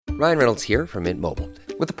Ryan Reynolds here from Mint Mobile.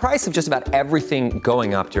 With the price of just about everything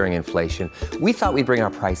going up during inflation, we thought we'd bring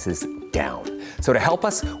our prices down. So to help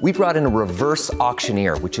us, we brought in a reverse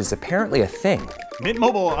auctioneer, which is apparently a thing. Mint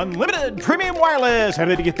Mobile Unlimited Premium Wireless. How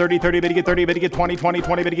to get 30, 30, bit to get 30, bit to get 20, 20,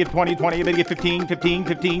 20, bit to get 20, 20, bit to get 15, 15,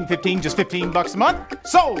 15, 15, just $15 a month?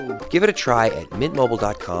 Sold! Give it a try at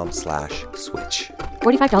mintmobile.com/switch.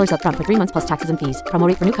 $45 up front for 3 months plus taxes and fees. Promo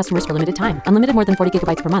rate for new customers for limited time. Unlimited more than 40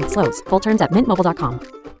 gigabytes per month. Slows full terms at mintmobile.com.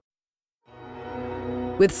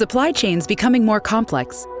 With supply chains becoming more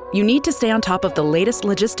complex, you need to stay on top of the latest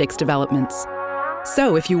logistics developments.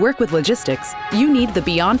 So if you work with logistics, you need the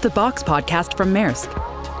Beyond the Box podcast from Maersk.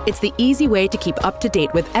 It's the easy way to keep up to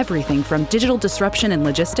date with everything from digital disruption in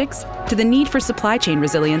logistics to the need for supply chain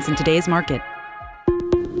resilience in today's market.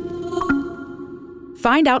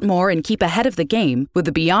 Find out more and keep ahead of the game with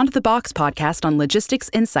the Beyond the Box podcast on logistics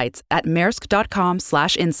insights at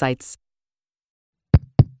maersk.com/insights.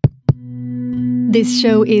 This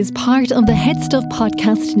show is part of the Head Stuff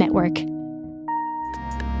Podcast Network.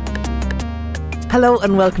 Hello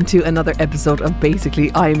and welcome to another episode of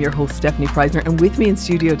Basically. I am your host, Stephanie Preisner, and with me in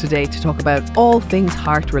studio today to talk about all things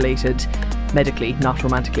heart-related, medically, not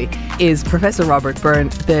romantically, is Professor Robert Byrne,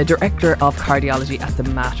 the Director of Cardiology at the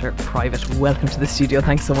Mater Private. Welcome to the studio.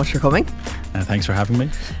 Thanks so much for coming. Thanks for having me.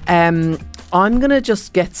 I'm going to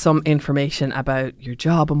just get some information about your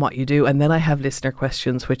job and what you do, and then I have listener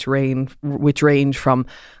questions which range from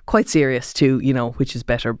quite serious to, you know, which is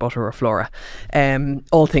better, butter or flora,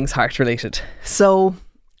 all things heart related. So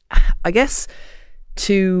I guess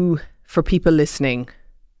for people listening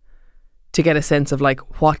to get a sense of like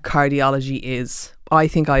what cardiology is, I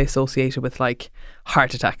think I associate it with like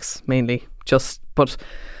heart attacks mainly, but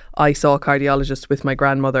I saw a cardiologist with my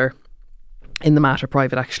grandmother in the Mater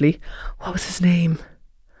Private, actually. What was his name?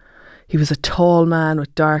 He was a tall man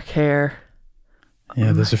with dark hair.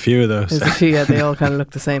 Yeah, there's a few of those. There's a few, yeah, they all kind of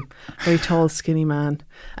look the same. Very tall, skinny man.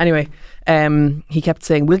 Anyway, he kept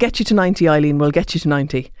saying, "We'll get you to 90, Eileen, we'll get you to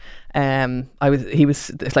 90.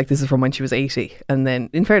 It's like, this is from when she was 80. And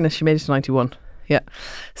then, in fairness, she made it to 91. Yeah.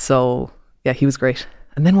 So, yeah, he was great.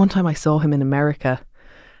 And then one time I saw him in America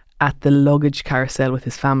at the luggage carousel with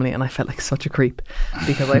his family, and I felt like such a creep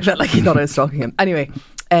because I felt like he thought I was stalking him. Anyway,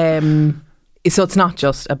 so it's not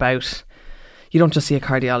just about, you don't just see a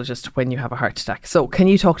cardiologist when you have a heart attack. So can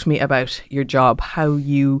you talk to me about your job, how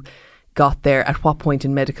you got there, at what point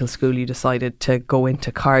in medical school you decided to go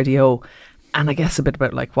into cardio, and I guess a bit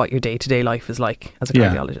about like what your day-to-day life is like as a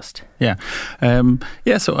cardiologist.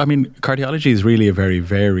 So I mean, cardiology is really a very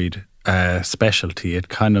varied specialty. It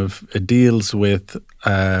deals with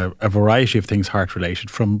a variety of things heart related,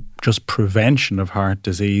 from just prevention of heart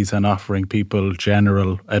disease and offering people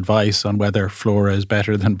general advice on whether flora is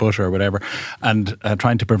better than butter or whatever, and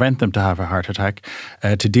trying to prevent them to have a heart attack,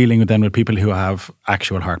 to dealing with people who have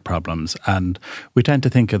actual heart problems. And we tend to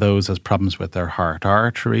think of those as problems with their heart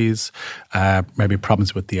arteries, maybe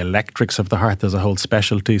problems with the electrics of the heart. There's a whole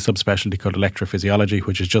subspecialty called electrophysiology,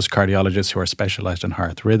 which is just cardiologists who are specialised in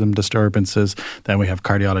heart rhythm disturbances. Then we have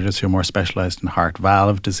cardiologists who are more specialised in heart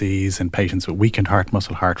valve disease, in patients with weakened heart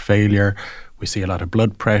muscle, heart failure. We see a lot of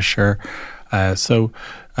blood pressure. In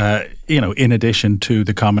addition to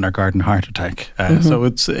the common or garden heart attack. So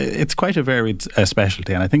it's quite a varied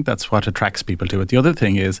specialty, and I think that's what attracts people to it. The other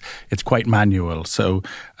thing is it's quite manual. So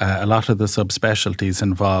a lot of the subspecialties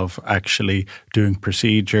involve actually doing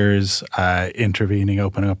procedures, intervening,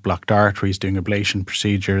 opening up blocked arteries, doing ablation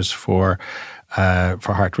procedures for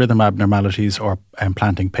heart rhythm abnormalities, or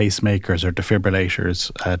implanting pacemakers or defibrillators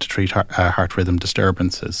to treat heart rhythm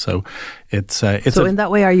disturbances. So it's in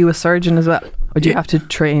that way, are you a surgeon as well? Or do you have to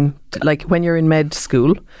train, like when you're in med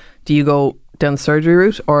school, do you go down the surgery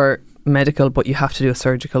route or medical, but you have to do a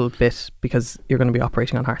surgical bit because you're going to be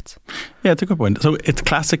operating on hearts? Yeah, it's a good point. So it's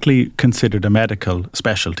classically considered a medical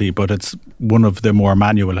specialty, but it's one of the more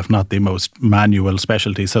manual, if not the most manual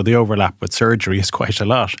specialties. So the overlap with surgery is quite a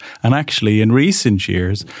lot. And actually, in recent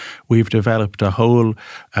years, we've developed a whole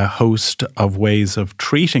host of ways of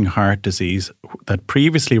treating heart disease that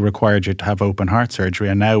previously required you to have open heart surgery,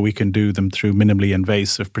 and now we can do them through minimally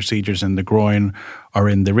invasive procedures in the groin or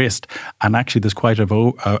in the wrist. And actually, there's quite a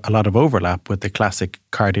lot of overlap with the classic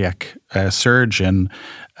cardiac surgeon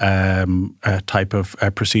type of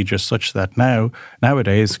procedures, such that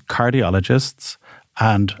nowadays cardiologists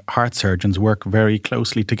and heart surgeons work very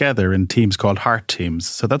closely together in teams called heart teams.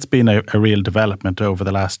 So that's been a real development over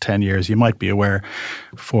the last 10 years. You might be aware,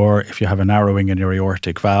 if you have a narrowing in your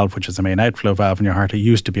aortic valve, which is the main outflow valve in your heart, it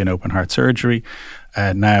used to be an open heart surgery.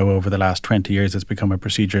 now over the last 20 years it's become a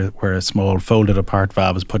procedure where a small folded apart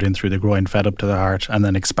valve is put in through the groin, fed up to the heart, and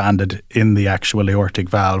then expanded in the actual aortic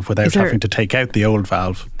valve without having to take out the old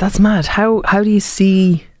valve. That's mad. How do you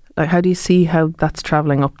see... Like, how do you see how that's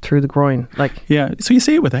travelling up through the groin? Yeah, so you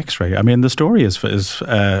see it with X-ray. I mean, the story is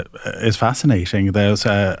fascinating. There's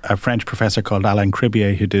a French professor called Alain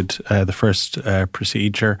Cribier who did the first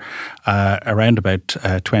procedure around about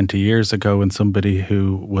 20 years ago, and somebody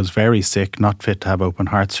who was very sick, not fit to have open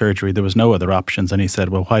heart surgery. There was no other options, and he said,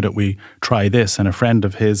 well, why don't we try this? And a friend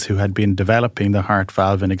of his who had been developing the heart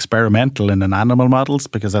valve in experimental and in animal models,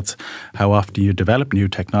 because that's how often you develop new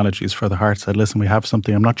technologies for the heart, said, listen, we have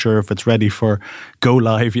something, I'm not sure if it's ready for go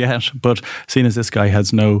live yet, but seeing as this guy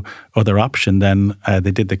has no other option, then they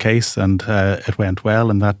did the case and it went well,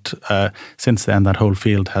 and that since then that whole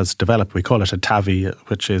field has developed. We call it a TAVI,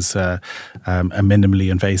 which is a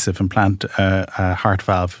minimally invasive heart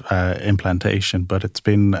valve implantation, but it's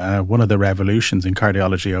been one of the revolutions in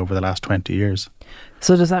cardiology over the last 20 years.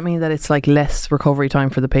 So does that mean that it's like less recovery time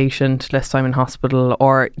for the patient, less time in hospital,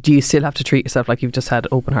 or do you still have to treat yourself like you've just had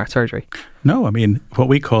open heart surgery? No, I mean, what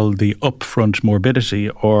we call the upfront morbidity,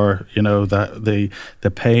 or, you know, the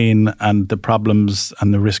pain and the problems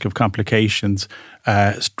and the risk of complications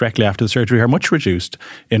directly after the surgery are much reduced.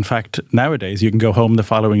 In fact, nowadays you can go home the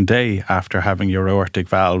following day after having your aortic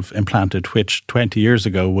valve implanted, which 20 years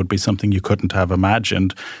ago would be something you couldn't have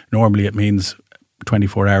imagined. Normally it means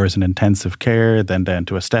 24 hours in intensive care, then down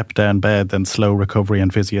to a step-down bed, then slow recovery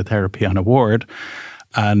and physiotherapy on a ward.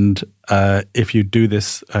 And if you do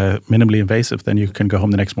this minimally invasive, then you can go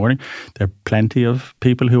home the next morning. There are plenty of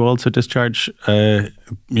people who also discharge,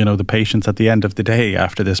 the patients at the end of the day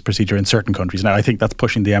after this procedure in certain countries. Now, I think that's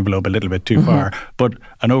pushing the envelope a little bit too far, but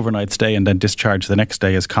an overnight stay and then discharge the next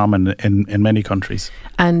day is common in many countries.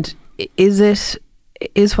 And is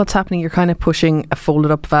what's happening, you're kind of pushing a folded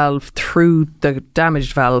up valve through the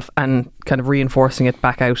damaged valve and kind of reinforcing it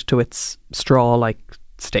back out to its straw-like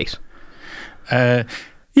state?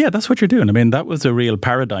 Yeah, that's what you're doing. I mean, that was a real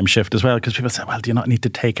paradigm shift as well, because people say, well, do you not need to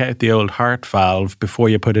take out the old heart valve before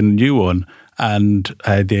you put in a new one? And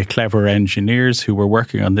the clever engineers who were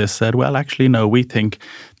working on this said, well, actually, no, we think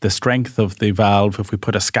the strength of the valve, if we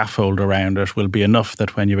put a scaffold around it, will be enough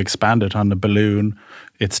that when you expand it on the balloon,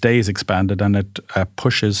 it stays expanded and it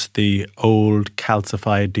pushes the old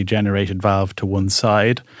calcified, degenerated valve to one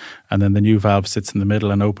side. And then the new valve sits in the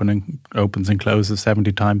middle and opens and closes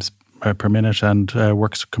 70 times per minute and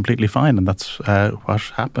works completely fine. And that's what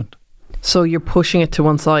happened. So you're pushing it to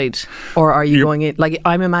one side, or are you going in? Like,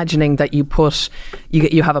 I'm imagining that you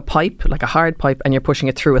have a pipe, like a hard pipe, and you're pushing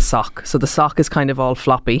it through a sock. So the sock is kind of all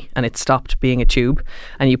floppy and it stopped being a tube,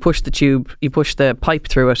 and you push the pipe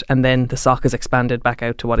through it, and then the sock is expanded back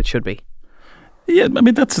out to what it should be. Yeah, I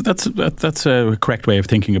mean, that's a correct way of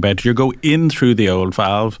thinking about it. You go in through the old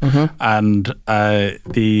valve, and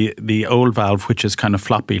the old valve, which is kind of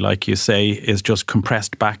floppy, like you say, is just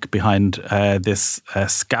compressed back behind this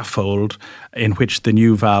scaffold in which the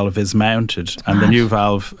new valve is mounted, and the new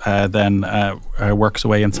valve then works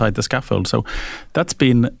away inside the scaffold. So that's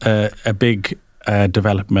been a big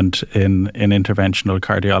development in interventional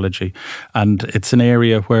cardiology, and it's an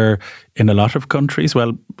area where in a lot of countries,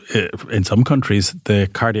 well, in some countries, the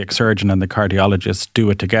cardiac surgeon and the cardiologist do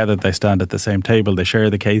it together. They stand at the same table, they share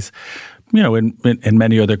the case. You know, in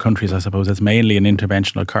many other countries, I suppose it's mainly an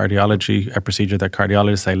interventional cardiology, a procedure that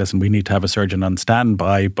cardiologists say, listen, we need to have a surgeon on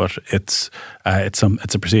standby, but it's a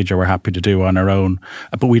procedure we're happy to do on our own.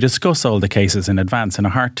 But we discuss all the cases in advance in a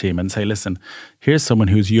heart team and say, listen, here's someone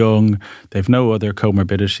who's young, they've no other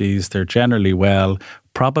comorbidities, they're generally well.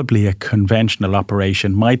 Probably a conventional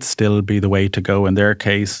operation might still be the way to go in their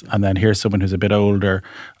case. And then here's someone who's a bit older.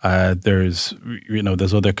 There's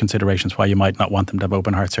other considerations why you might not want them to have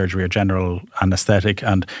open heart surgery or general anaesthetic.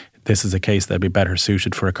 And this is a case that'd be better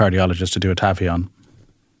suited for a cardiologist to do a TAVI on.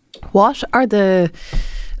 What are are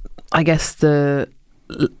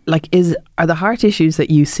the heart issues that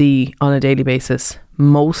you see on a daily basis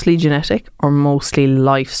mostly genetic or mostly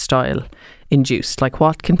lifestyle induced? Like,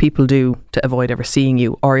 what can people do to avoid ever seeing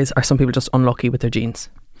you, or are some people just unlucky with their genes?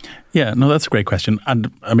 Yeah, no, that's a great question.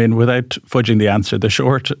 And I mean, without fudging the answer, the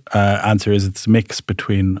short answer is it's a mix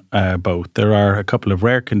between both. There are a couple of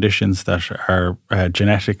rare conditions that are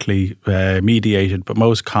genetically mediated, but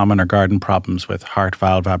most common are garden problems with heart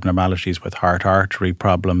valve abnormalities, with heart artery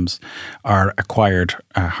problems, are acquired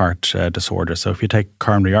heart disorders. So if you take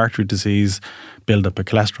coronary artery disease, build up of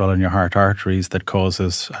cholesterol in your heart arteries that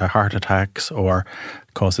causes heart attacks, or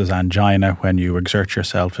causes angina when you exert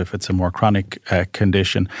yourself, if it's a more chronic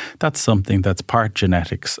condition. That's something that's part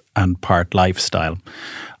genetics and part lifestyle.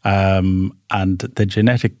 And the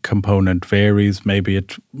genetic component varies. Maybe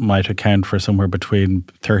it might account for somewhere between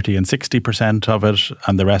 30 and 60% of it,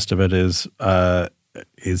 and the rest of it is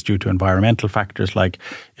due to environmental factors, like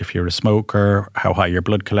if you're a smoker, how high your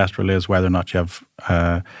blood cholesterol is, whether or not you have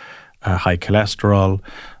high cholesterol.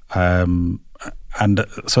 And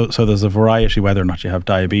so there's a variety, whether or not you have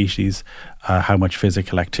diabetes, how much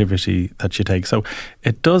physical activity that you take. So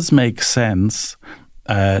it does make sense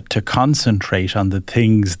to concentrate on the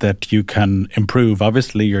things that you can improve.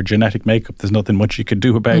 Obviously, your genetic makeup, there's nothing much you could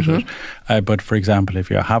do about it. But for example, if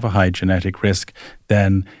you have a high genetic risk,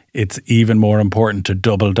 then it's even more important to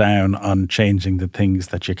double down on changing the things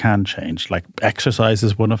that you can change. Like exercise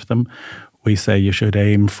is one of them. We say you should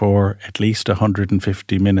aim for at least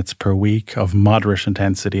 150 minutes per week of moderate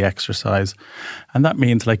intensity exercise. And that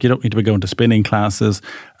means, like, you don't need to be going to spinning classes.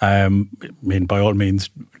 I mean, by all means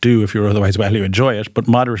do if you're otherwise well, you enjoy it. But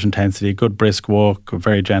moderate intensity, a good brisk walk, a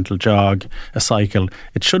very gentle jog, a cycle,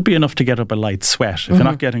 it should be enough to get up a light sweat. If you're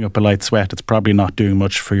not getting up a light sweat, it's probably not doing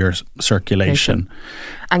much for your circulation.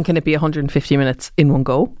 And can it be 150 minutes in one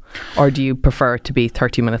go? Or do you prefer it to be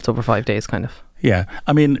 30 minutes over 5 days kind of? Yeah,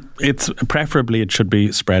 I mean, preferably it should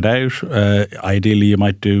be spread out. Ideally, you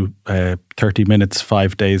might do 30 minutes,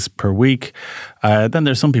 5 days per week. Then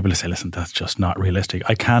there's some people who say, listen, that's just not realistic.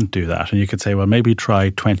 I can't do that. And you could say, well, maybe try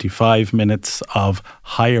 25 minutes of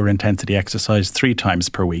higher intensity exercise 3 times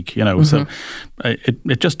per week. You know, so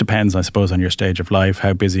it just depends, I suppose, on your stage of life,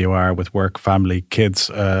 how busy you are with work, family, kids,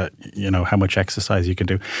 how much exercise you can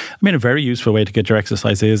do. I mean, a very useful way to get your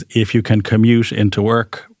exercise is if you can commute into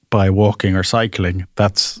work by walking or cycling.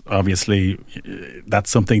 That's obviously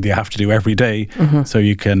something that you have to do every day, so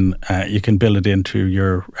you can build it into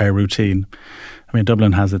your routine. I mean,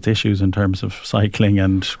 Dublin has its issues in terms of cycling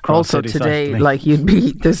and also today, cycling. Like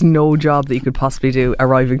there's no job that you could possibly do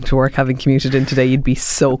arriving to work, having commuted in today, you'd be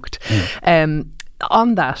soaked.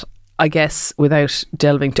 On that, I guess, without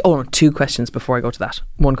delving to 2 questions before I go to that.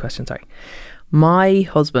 1 question, sorry. My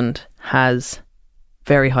husband has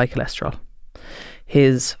very high cholesterol.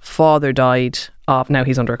 His father died of, now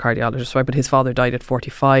he's under a cardiologist, right? But his father died at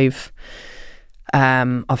 45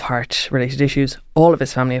 of heart-related issues. All of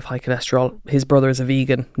his family have high cholesterol. His brother is a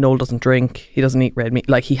vegan. Noel doesn't drink. He doesn't eat red meat.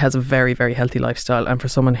 Like, he has a very, very healthy lifestyle. And for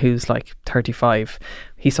someone who's like 35,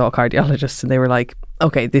 he saw a cardiologist and they were like,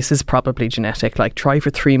 okay, this is probably genetic. Like, try for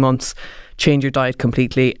 3 months, change your diet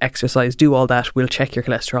completely, exercise, do all that. We'll check your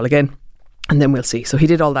cholesterol again and then we'll see. So he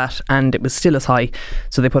did all that and it was still as high.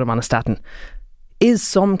 So they put him on a statin. Is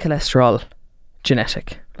some cholesterol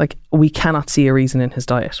genetic? Like, we cannot see a reason in his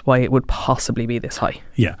diet why it would possibly be this high.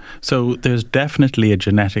 Yeah. So there's definitely a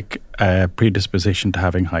genetic predisposition to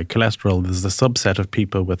having high cholesterol. There's a subset of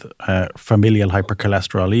people with familial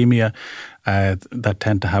hypercholesterolemia that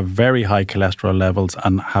tend to have very high cholesterol levels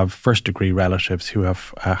and have first-degree relatives who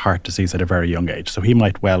have heart disease at a very young age. So he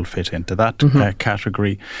might well fit into that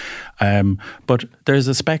category. But there's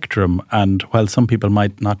a spectrum, and while some people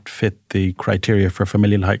might not fit the criteria for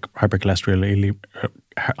familial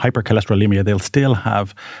hypercholesterolemia, they'll still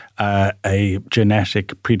have a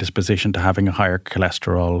genetic predisposition to having a higher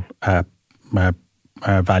cholesterol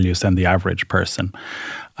values than the average person.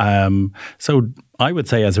 So I would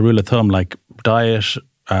say, as a rule of thumb, like diet,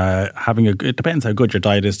 it depends how good your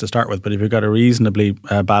diet is to start with, but if you've got a reasonably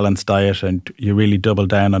balanced diet and you really double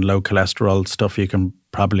down on low cholesterol stuff, you can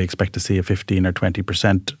probably expect to see a 15 or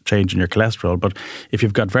 20% change in your cholesterol. But if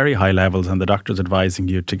you've got very high levels and the doctor's advising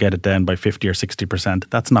you to get it down by 50 or 60%,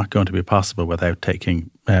 that's not going to be possible without taking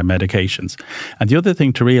medications. And the other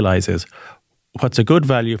thing to realise is, what's a good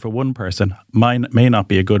value for one person may not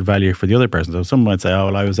be a good value for the other person. So someone might say, oh,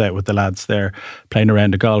 well, I was out with the lads there playing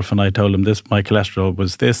around a golf and I told him my cholesterol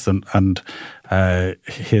was this, and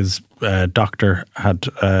his doctor had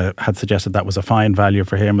suggested that was a fine value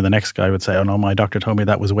for him, and the next guy would say, oh no, my doctor told me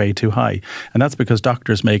that was way too high. And that's because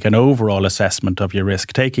doctors make an overall assessment of your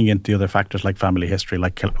risk, taking into the other factors like family history,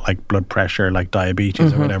 like blood pressure, like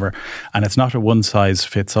diabetes or whatever, and it's not a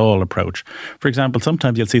one-size-fits-all approach. For example,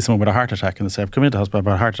 sometimes you'll see someone with a heart attack and they say, I've come into hospital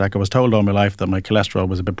about a heart attack, I was told all my life that my cholesterol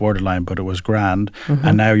was a bit borderline, but it was grand,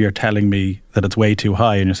 and now you're telling me that it's way too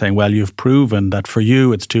high, and you're saying, well, you've proven that for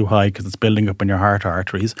you it's too high because it's building up in your heart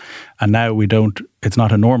arteries, and now it's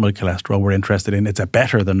not a normal cholesterol we're interested in, it's a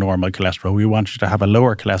better than normal cholesterol. We want you to have a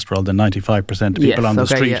lower cholesterol than 95% of people on the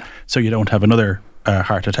street, so you don't have another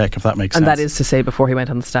heart attack, if that makes sense. And that is to say, before he went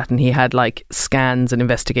on the statin, he had like scans and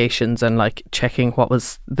investigations and like checking what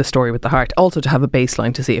was the story with the heart. Also to have a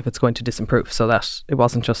baseline to see if it's going to disimprove, so that it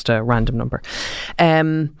wasn't just a random number.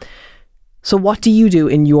 So what do you do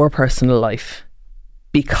in your personal life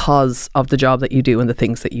because of the job that you do and the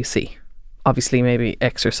things that you see? Obviously, maybe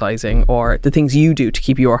exercising or the things you do to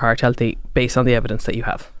keep your heart healthy based on the evidence that you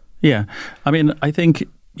have. Yeah. I mean, I think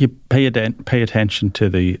you pay attention to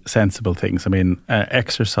the sensible things. I mean,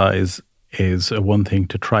 exercise is one thing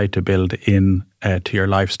to try to build in to your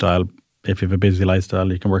lifestyle. If you have a busy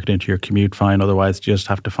lifestyle, you can work it into your commute fine. Otherwise, you just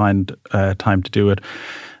have to find time to do it.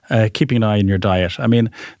 Keeping an eye on your diet. I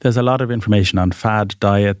mean, there's a lot of information on fad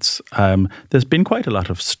diets. There's been quite a lot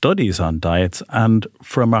of studies on diets. And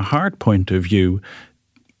from a heart point of view,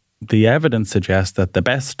 the evidence suggests that the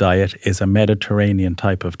best diet is a Mediterranean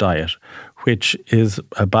type of diet, which is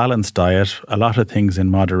a balanced diet, a lot of things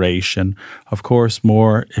in moderation. Of course,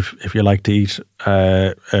 more, if you like to eat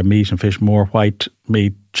meat and fish, more white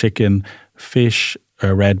meat, chicken, fish,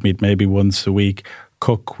 red meat maybe once a week.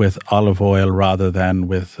 Cook with olive oil rather than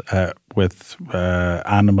with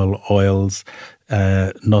animal oils,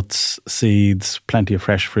 nuts, seeds, plenty of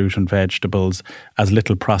fresh fruit and vegetables, as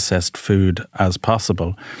little processed food as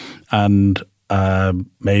possible, and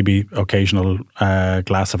maybe occasional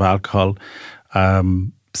glass of alcohol.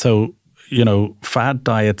 So, fad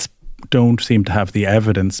diets don't seem to have the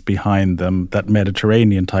evidence behind them that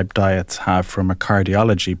Mediterranean type diets have from a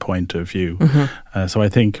cardiology point of view. Mm-hmm. So I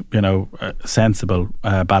think, sensible,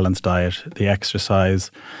 balanced diet, the exercise,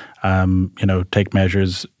 take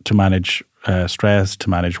measures to manage stress, to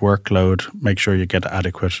manage workload, make sure you get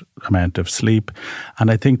adequate amount of sleep. And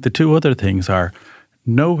I think the two other things are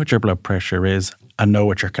know what your blood pressure is and know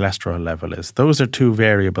what your cholesterol level is. Those are two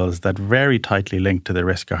variables that very tightly link to the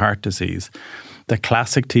risk of heart disease. The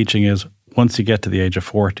classic teaching is once you get to the age of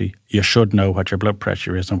 40, you should know what your blood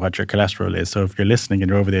pressure is and what your cholesterol is. So if you're listening and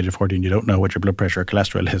you're over the age of 40 and you don't know what your blood pressure or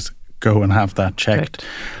cholesterol is, go and have that checked.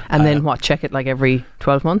 And then check it like every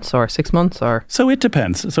 12 months or 6 months? Or So it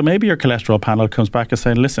depends. So maybe your cholesterol panel comes back and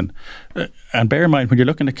saying, listen, and bear in mind when you're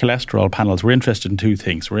looking at cholesterol panels, we're interested in two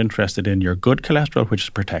things. We're interested in your good cholesterol, which is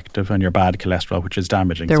protective, and your bad cholesterol, which is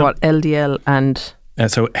damaging. They're LDL and...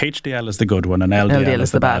 So HDL is the good one and LDL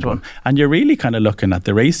is the bad one. And you're really kind of looking at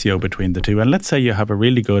the ratio between the two. And let's say you have a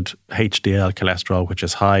really good HDL cholesterol, which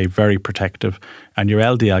is high, very protective, and your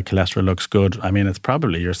LDL cholesterol looks good. I mean, it's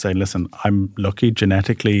probably you're saying, listen, I'm lucky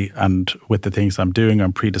genetically and with the things I'm doing,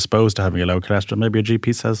 I'm predisposed to having a low cholesterol. Maybe your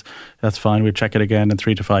GP says, that's fine, we'll check it again in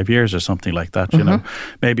 3 to 5 years or something like that. Mm-hmm.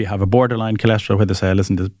 Maybe you have a borderline cholesterol where they say,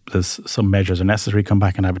 listen, there's some measures are necessary, come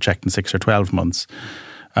back and have it checked in 6 or 12 months.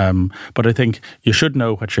 But I think you should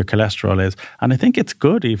know what your cholesterol is. And I think it's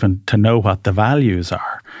good even to know what the values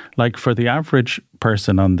are. Like for the average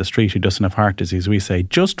person on the street who doesn't have heart disease, we say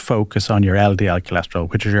just focus on your LDL cholesterol,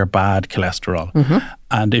 which is your bad cholesterol. Mm-hmm.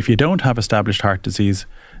 And if you don't have established heart disease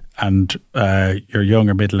and you're young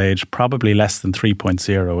or middle-aged, probably less than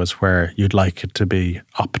 3.0 is where you'd like it to be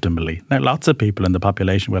optimally. Now, lots of people in the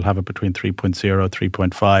population will have it between 3.0,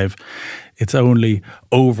 3.5. It's only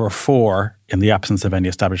over 4 in the absence of any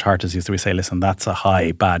established heart disease that we say, listen, that's a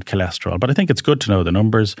high, bad cholesterol. But I think it's good to know the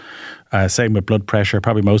numbers. Same with blood pressure.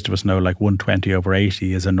 Probably most of us know like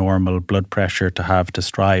 120/80 is a normal blood pressure to have to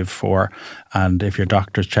strive for. And if your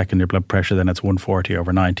doctor's checking your blood pressure, then it's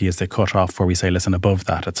 140/90 is the cutoff where we say, listen, above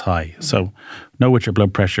that, it's high. So know what your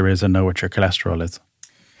blood pressure is and know what your cholesterol is.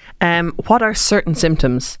 What are certain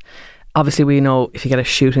symptoms? Obviously, we know if you get a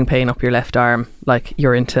shooting pain up your left arm, like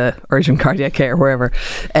you're into urgent cardiac care, wherever.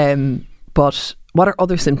 But what are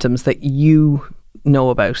other symptoms that you know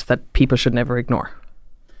about that people should never ignore?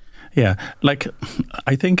 Yeah, like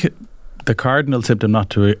I think the cardinal symptom not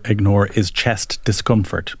to ignore is chest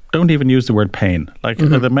discomfort. Don't even use the word pain. Like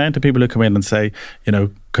the amount of people who come in and say,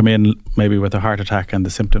 come in maybe with a heart attack and the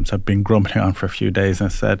symptoms have been grumbling on for a few days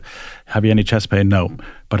and said, have you any chest pain? No,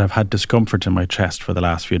 but I've had discomfort in my chest for the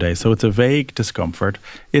last few days. So it's a vague discomfort.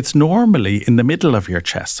 It's normally in the middle of your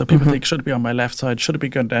chest. So people think, should it be on my left side? Should it be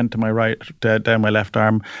going down to my right, down my left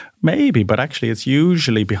arm? Maybe, but actually it's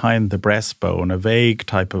usually behind the breastbone, a vague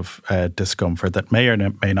type of discomfort that may or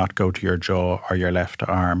may not go to your jaw or your left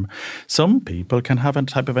arm. Some people can have a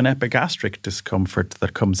type of an epigastric discomfort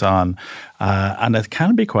that comes on and it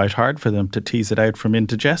can be quite hard for them to tease it out from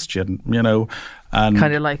indigestion, And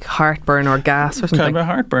kind of like heartburn or gas or something. Kind of a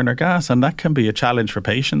heartburn or gas, and that can be a challenge for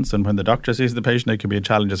patients. And when the doctor sees the patient, it can be a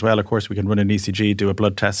challenge as well. Of course, we can run an ECG, do a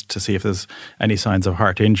blood test to see if there's any signs of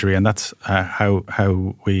heart injury, and that's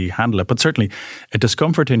how we handle it. But certainly, a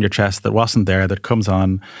discomfort in your chest that wasn't there, that comes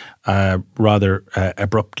on rather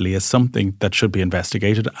abruptly, is something that should be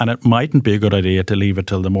investigated. And it mightn't be a good idea to leave it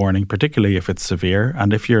till the morning, particularly if it's severe.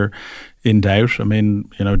 And if you're in doubt, I mean,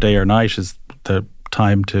 day or night is the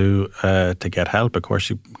time to get help. Of course,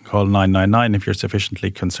 you call 999 if you're sufficiently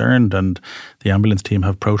concerned, and the ambulance team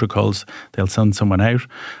have protocols. They'll send someone out.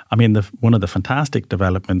 I mean, one of the fantastic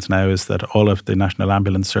developments now is that all of the National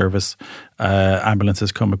Ambulance Service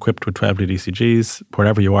ambulances come equipped with 12-lead ECGs.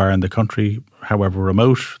 Wherever you are in the country, however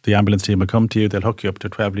remote, the ambulance team will come to you. They'll hook you up to a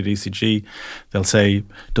 12-lead ECG. They'll say,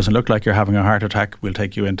 doesn't look like you're having a heart attack. We'll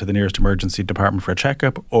take you into the nearest emergency department for a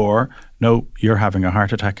checkup. Or, no, you're having a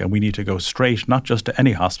heart attack and we need to go straight, not just to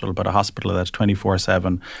any hospital, but a hospital that's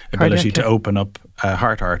 24/7 ability to open up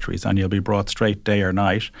heart arteries, and you'll be brought straight day or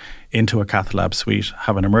night into a cath lab suite,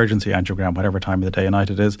 have an emergency angiogram, whatever time of the day and night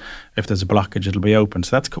it is. If there's a blockage, it'll be open.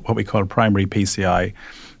 So that's what we call primary PCI,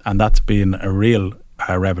 and that's been a real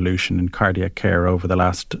revolution in cardiac care over the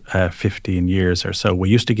last 15 years or so. We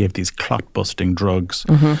used to give these clot-busting drugs,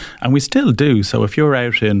 and we still do. So if you're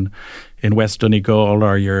out in West Donegal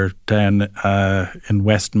or you're down in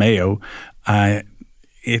West Mayo,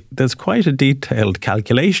 there's quite a detailed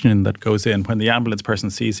calculation that goes in. When the ambulance person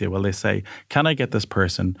sees you, well, they say, can I get this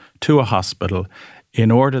person to a hospital in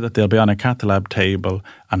order that they'll be on a cath lab table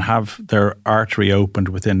and have their artery opened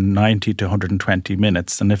within 90 to 120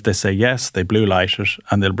 minutes. And if they say yes, they blue light it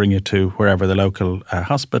and they'll bring you to wherever the local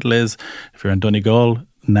hospital is. If you're in Donegal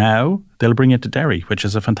now, they'll bring you to Derry, which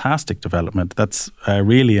is a fantastic development. That's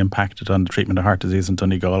really impacted on the treatment of heart disease in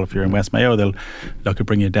Donegal. If you're in West Mayo, they'll look at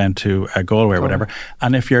bring you down to Galway or whatever.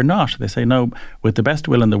 And if you're not, they say, no, with the best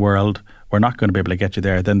will in the world, we're not going to be able to get you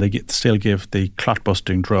there. Then they still give the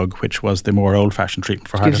clot-busting drug, which was the more old-fashioned treatment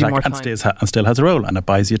for heart attack, and still has a role, and it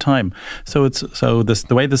buys you time. So the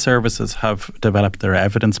way the services have developed, they're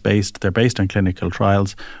evidence-based, they're based on clinical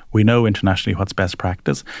trials. We know internationally what's best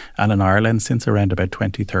practice, and in Ireland, since around about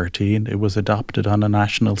 2013, it was adopted on a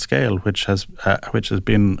national scale, which has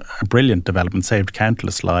been a brilliant development, saved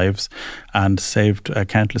countless lives, and saved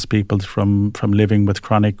countless people from living with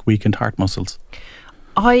chronic weakened heart muscles.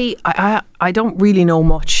 I don't really know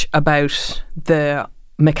much about the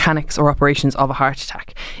mechanics or operations of a heart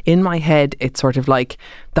attack. In my head, it's sort of like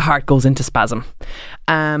the heart goes into spasm.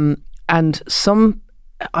 And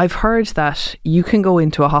I've heard that you can go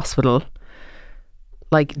into a hospital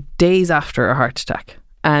like days after a heart attack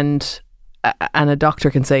and a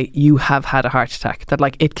doctor can say you have had a heart attack, that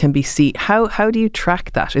like it can be seen. How do you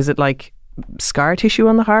track that? Is it like scar tissue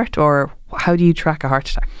on the heart, or how do you track a heart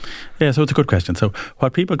attack? Yeah, so it's a good question. So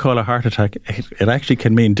what people call a heart attack, it actually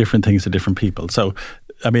can mean different things to different people. So,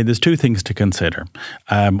 I mean, there's two things to consider.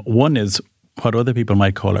 One is what other people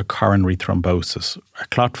might call a coronary thrombosis. A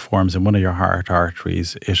clot forms in one of your heart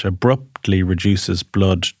arteries. It abruptly reduces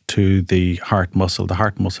blood to the heart muscle. The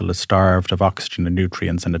heart muscle is starved of oxygen and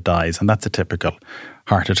nutrients and it dies. And that's a typical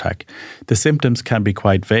heart attack. The symptoms can be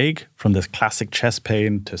quite vague, from this classic chest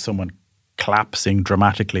pain to someone collapsing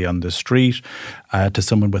dramatically on the street, to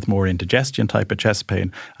someone with more indigestion type of chest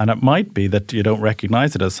pain. And it might be that you don't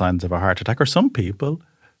recognise it as signs of a heart attack, or some people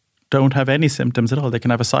don't have any symptoms at all. They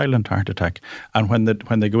can have a silent heart attack. And when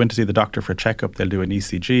they go in to see the doctor for a checkup, they'll do an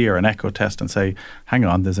ECG or an echo test and say, hang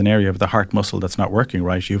on, there's an area of the heart muscle that's not working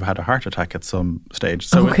right. You've had a heart attack at some stage.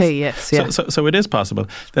 So So it is possible.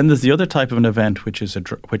 Then there's the other type of an event, which is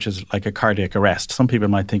like a cardiac arrest. Some people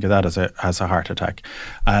might think of that as a heart attack.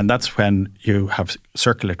 And that's when you have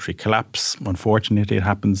circulatory collapse. Unfortunately, it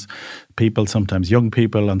happens. People, sometimes young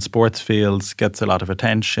people on sports fields, gets a lot of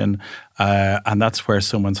attention, and that's where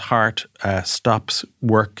someone's heart stops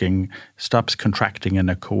working, stops contracting in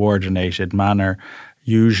a coordinated manner.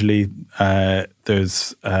 Usually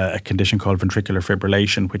there's a condition called ventricular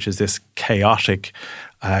fibrillation, which is this chaotic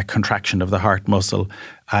contraction of the heart muscle,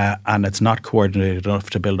 and it's not coordinated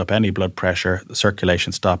enough to build up any blood pressure. The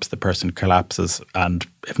circulation stops, the person collapses, and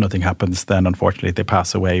if nothing happens, then unfortunately they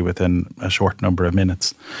pass away within a short number of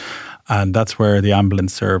minutes. And that's where the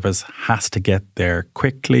ambulance service has to get there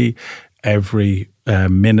quickly. Every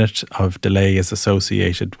minute of delay is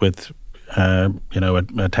associated with a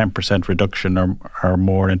 10% reduction or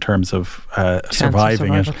more in terms of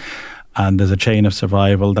surviving it. And there's a chain of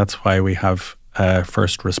survival. That's why we have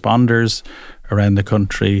first responders around the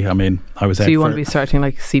country. I mean, I was out. So you want to be starting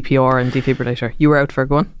like CPR and defibrillator? You were out for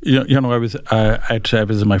one? You know, I was out to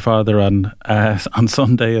visit my father on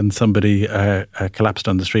Sunday, and somebody collapsed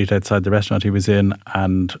on the street outside the restaurant he was in,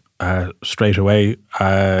 and straight away,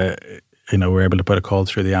 we were able to put a call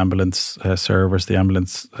through the ambulance service. The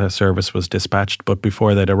ambulance service was dispatched, but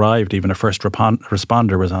before they'd arrived, even a first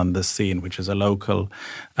responder was on the scene, which is a local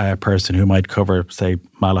person who might cover, say,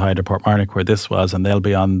 Malahide or Portmarnock, where this was, and they'll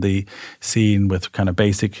be on the scene with kind of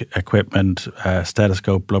basic equipment,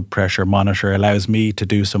 stethoscope, blood pressure monitor, allows me to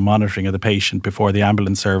do some monitoring of the patient before the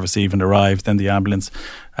ambulance service even arrives. Then the ambulance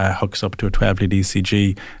hooks up to a 12-lead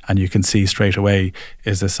ECG, and you can see straight away,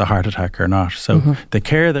 is this a heart attack or not? So the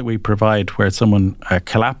care that we provide where someone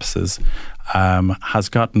collapses has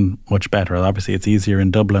gotten much better. Obviously, it's easier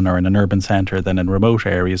in Dublin or in an urban centre than in remote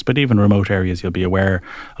areas, but even remote areas, you'll be aware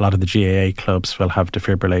a lot of the GAA clubs will have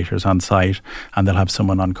defibrillators on site, and they'll have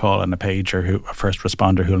someone on call and a pager, a first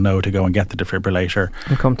responder who'll know to go and get the defibrillator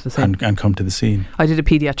and come to the scene. And come to the scene. I did a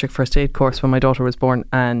paediatric first aid course when my daughter was born,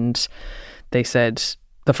 and they said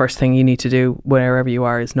the first thing you need to do wherever you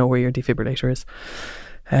are is know where your defibrillator is.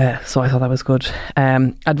 So I thought that was good.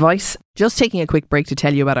 Advice. Just taking a quick break to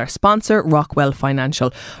tell you about our sponsor, Rockwell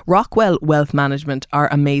Financial. Rockwell Wealth Management are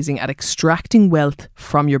amazing at extracting wealth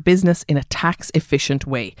from your business in a tax efficient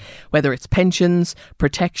way. Whether it's pensions,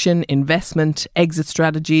 protection, investment, exit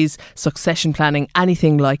strategies, succession planning,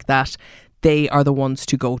 anything like that, they are the ones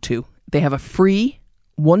to go to. They have a free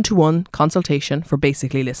one-to-one consultation for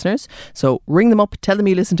Basically listeners. So ring them up, tell them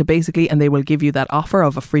you listen to Basically, and they will give you that offer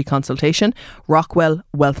of a free consultation. Rockwell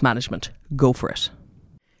Wealth Management. Go for it.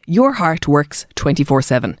 Your heart works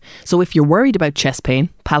 24/7. So if you're worried about chest pain,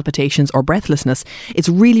 palpitations or breathlessness, it's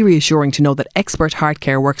really reassuring to know that expert heart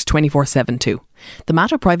care works 24/7 too. The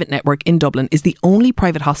Mater Private Network in Dublin is the only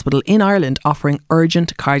private hospital in Ireland offering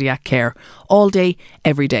urgent cardiac care all day,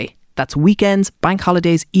 every day. That's weekends, bank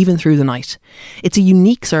holidays, even through the night. It's a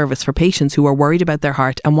unique service for patients who are worried about their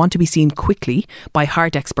heart and want to be seen quickly by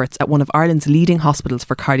heart experts at one of Ireland's leading hospitals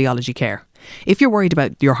for cardiology care. If you're worried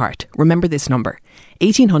about your heart, remember this number,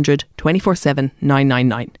 1800 24/7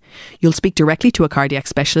 999. You'll speak directly to a cardiac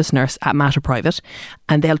specialist nurse at Mater Private,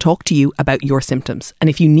 and they'll talk to you about your symptoms. And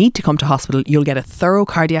if you need to come to hospital, you'll get a thorough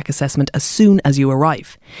cardiac assessment as soon as you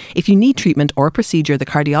arrive. If you need treatment or a procedure, the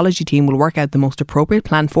cardiology team will work out the most appropriate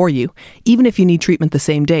plan for you. Even if you need treatment the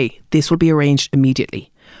same day, this will be arranged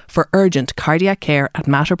immediately. For urgent cardiac care at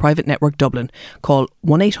Mater Private Network Dublin, call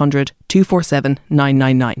 1800 247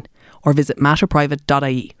 999 or visit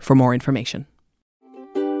matterprivate.ie for more information.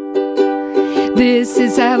 This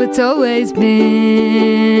is how it's always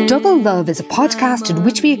been. Double Love is a podcast in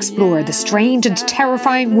which we explore the strange and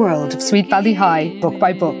terrifying world of Sweet Valley High, book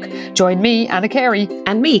by book. Join me, Anna Carey.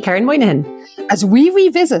 And me, Karen Moynihan. As we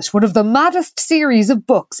revisit one of the maddest series of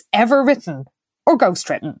books ever written, or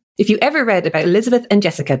ghostwritten. If you ever read about Elizabeth and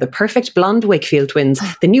Jessica, the perfect blonde Wakefield twins,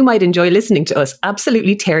 then you might enjoy listening to us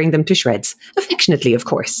absolutely tearing them to shreds. Affectionately, of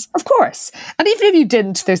course. Of course. And even if you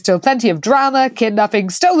didn't, there's still plenty of drama, kidnapping,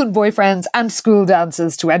 stolen boyfriends and school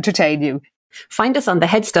dances to entertain you. Find us on the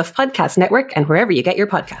Head Stuff Podcast Network and wherever you get your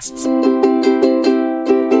podcasts.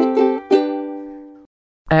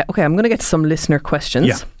 Okay, I'm going to get some listener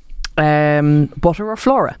questions. Yeah. Butter or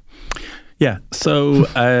flora? Yeah, so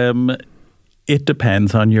it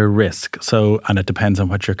depends on your risk. So, and it depends on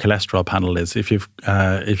what your cholesterol panel is. If you've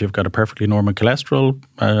got a perfectly normal cholesterol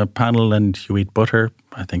panel and you eat butter,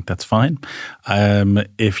 I think that's fine.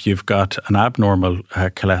 If you've got an abnormal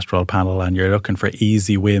cholesterol panel and you're looking for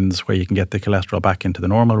easy wins where you can get the cholesterol back into the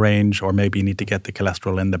normal range, or maybe you need to get the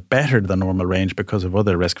cholesterol in the better than normal range because of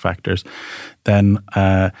other risk factors, then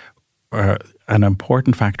an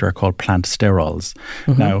important factor are called plant sterols.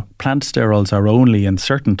 Mm-hmm. Now, plant sterols are only in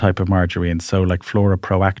certain type of margarines, so like Flora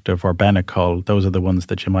Proactive or Benecol, those are the ones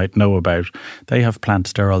that you might know about. They have plant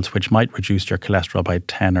sterols which might reduce your cholesterol by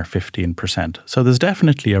 10 or 15%. So there's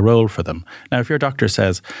definitely a role for them. Now, if your doctor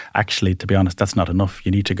says, actually, to be honest, that's not enough,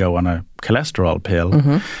 you need to go on a cholesterol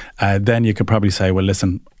pill, then you could probably say, well,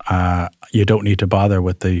 listen, you don't need to bother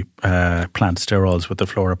with the plant sterols with the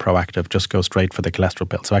Flora Proactive, just go straight for the cholesterol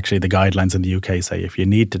pill. So actually the guidelines in the UK say if you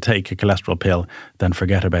need to take a cholesterol pill, then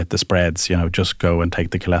forget about the spreads, just go and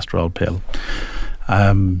take the cholesterol pill.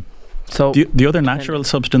 So the other natural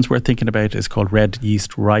substance we're thinking about is called red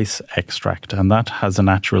yeast rice extract, and that has a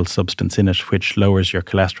natural substance in it which lowers your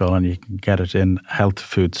cholesterol, and you can get it in health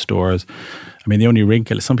food stores. I mean, the only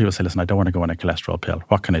wrinkle is some people say, listen, I don't want to go on a cholesterol pill.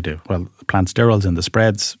 What can I do? Well, plant sterols in the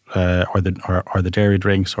spreads or the dairy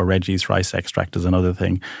drinks, or red yeast rice extract is another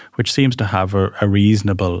thing, which seems to have a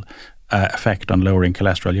reasonable effect on lowering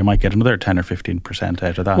cholesterol, you might get another 10 or 15%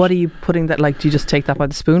 out of that. What are you putting that, like, do you just take that by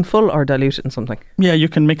the spoonful or dilute it in something? Yeah, you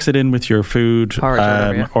can mix it in with your food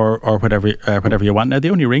or whatever you want. Now, the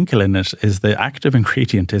only wrinkle in it is the active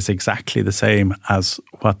ingredient is exactly the same as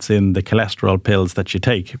what's in the cholesterol pills that you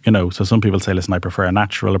take. So some people say, listen, I prefer a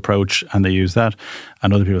natural approach, and they use that.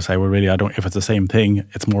 And other people say, well, really, I don't. If it's the same thing,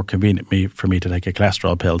 it's more convenient for me to take a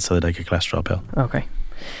cholesterol pill, so they take a cholesterol pill. Okay.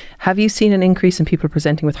 Have you seen an increase in people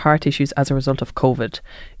presenting with heart issues as a result of COVID,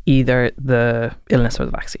 either the illness or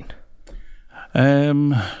the vaccine?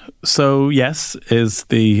 So yes, is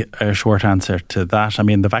the short answer to that. I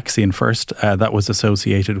mean, the vaccine first, that was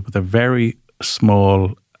associated with a very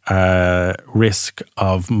small risk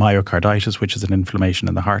of myocarditis, which is an inflammation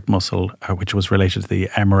in the heart muscle, which was related to the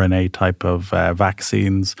mRNA type of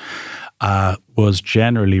vaccines. Was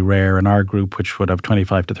generally rare in our group, which would have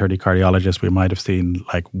 25 to 30 cardiologists. We might have seen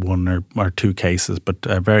like one or two cases, but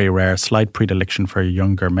very rare. Slight predilection for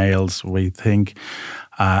younger males, we think.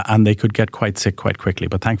 And they could get quite sick quite quickly,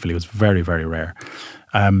 but thankfully it was very, very rare.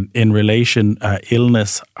 In relation,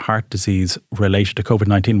 illness, heart disease related to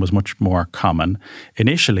COVID-19 was much more common.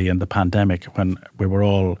 Initially in the pandemic, when we were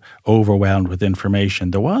all overwhelmed with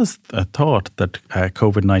information, there was a thought that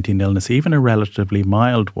COVID-19 illness, even a relatively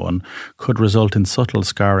mild one, could result in subtle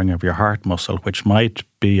scarring of your heart muscle, which might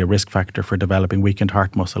be a risk factor for developing weakened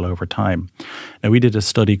heart muscle over time. Now, we did a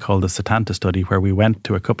study called the Satanta study, where we went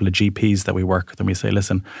to a couple of GPs that we work with and we say,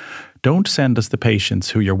 listen, don't send us the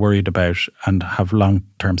patients who you're worried about and have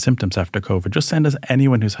long-term symptoms after COVID. Just send us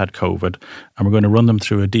anyone who's had COVID, and we're going to run them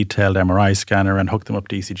through a detailed MRI scanner and hook them up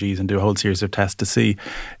to ECGs and do a whole series of tests to see,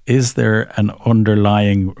 is there an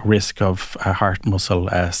underlying risk of heart muscle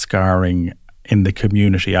scarring in the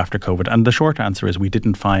community after COVID? And the short answer is we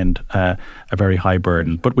didn't find a very high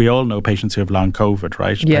burden. But we all know patients who have long COVID,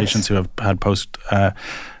 right? Yes. Patients who have had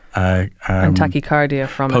and tachycardia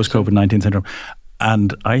from post-COVID-19 syndrome.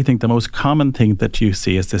 And I think the most common thing that you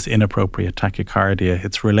see is this inappropriate tachycardia.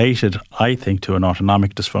 It's related, I think, to an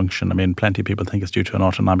autonomic dysfunction. I mean, plenty of people think it's due to an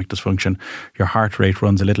autonomic dysfunction. Your heart rate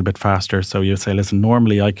runs a little bit faster. So you say, listen,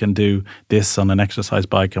 normally I can do this on an exercise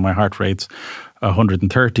bike and my heart rate's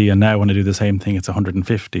 130, and now when I do the same thing, it's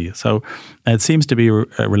 150. So it seems to be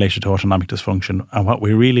related to autonomic dysfunction. And what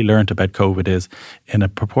we really learned about COVID is, in a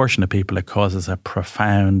proportion of people, it causes a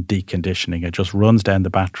profound deconditioning. It just runs down the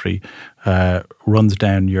battery, runs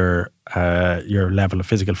down your level of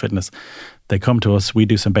physical fitness. They come to us, we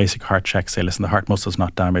do some basic heart checks, say, listen, the heart muscle's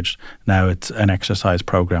not damaged. Now it's an exercise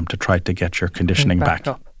program to try to get your conditioning back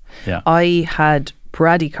up. Yeah. I had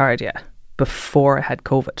bradycardia before I had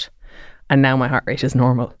COVID. And now my heart rate is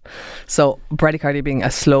normal. So bradycardia being a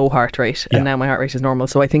slow heart rate, and now my heart rate is normal.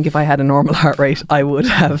 So I think if I had a normal heart rate, I would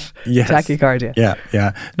have tachycardia.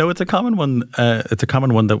 Yeah. No, it's a common one. It's a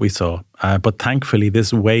common one that we saw. But thankfully,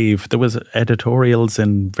 this wave, there was editorials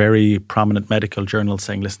in very prominent medical journals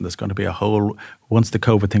saying, listen, there's going to be once the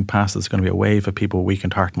COVID thing passes, there's going to be a wave of people with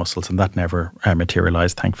weakened heart muscles, and that never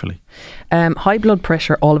materialised, thankfully. High blood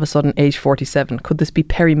pressure, all of a sudden, age 47. Could this be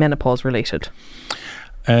perimenopause related?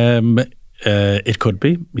 It could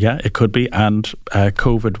be, it could be. And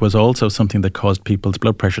COVID was also something that caused people's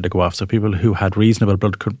blood pressure to go off. So people who had reasonable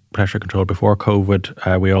blood pressure control before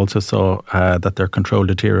COVID, we also saw that their control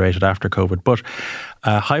deteriorated after COVID. But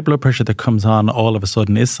high blood pressure that comes on all of a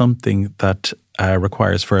sudden is something that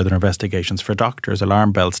requires further investigations. For doctors,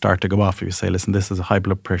 alarm bells start to go off if you say, listen, this is a high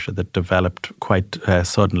blood pressure that developed quite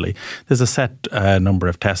suddenly. There's a set number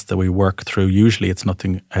of tests that we work through. Usually it's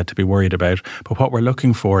nothing to be worried about. But what we're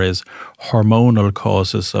looking for is hormonal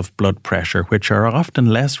causes of blood pressure, which are often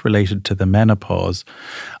less related to the menopause,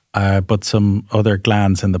 but some other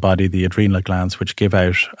glands in the body, the adrenal glands, which give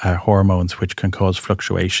out hormones which can cause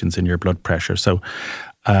fluctuations in your blood pressure. So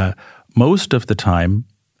most of the time,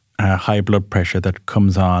 high blood pressure that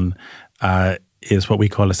comes on is what we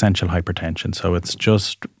call essential hypertension. So it's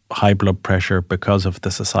just high blood pressure because of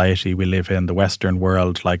the society we live in, the Western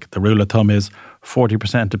world. Like the rule of thumb is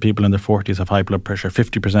 40% of people in their 40s have high blood pressure,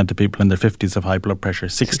 50% of people in their 50s have high blood pressure,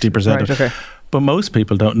 60%. Right, okay. But most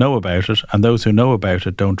people don't know about it, and those who know about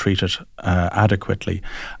it don't treat it adequately.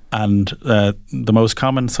 And the most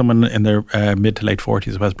common, someone in their mid to late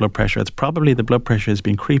 40s who has blood pressure, it's probably the blood pressure has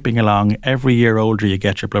been creeping along. Every year older you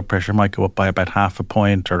get, your blood pressure might go up by about 0.5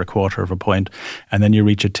 point or 1/4 point, and then you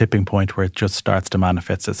reach a tipping point where it just starts to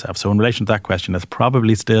manifest itself. So in relation to that question, it's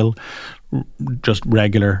probably still just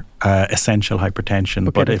regular essential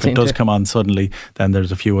hypertension. But if it does come on suddenly, then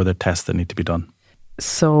there's a few other tests that need to be done.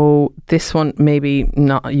 So this one, maybe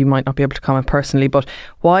not, you might not be able to comment personally, but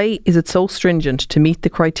why is it so stringent to meet the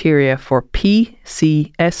criteria for PCSK9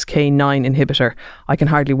 inhibitor? I can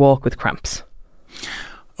hardly walk with cramps.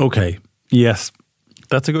 Okay, yes,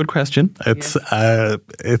 that's a good question. It's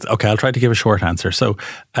okay. I'll try to give a short answer. So,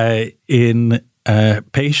 in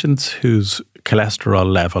patients whose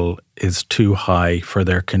cholesterol level is too high for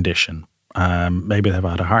their condition, maybe they've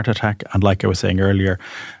had a heart attack, and like I was saying earlier,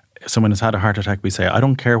 if someone has had a heart attack, we say, I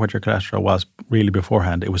don't care what your cholesterol was really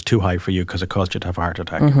beforehand, it was too high for you because it caused you to have a heart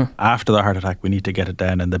attack. Mm-hmm. After the heart attack, we need to get it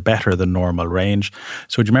down in the better than normal range.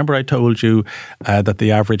 So do you remember I told you that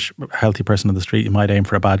the average healthy person on the street, you might aim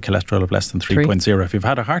for a bad cholesterol of less than 3.0. If you've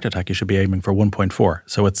had a heart attack, you should be aiming for 1.4.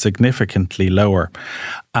 So it's significantly lower.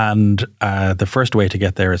 And the first way to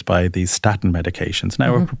get there is by these statin medications.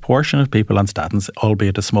 Now, a proportion of people on statins,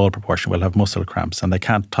 albeit a small proportion, will have muscle cramps and they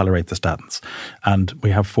can't tolerate the statins. And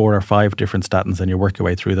we have 4 or 5 different statins and you work your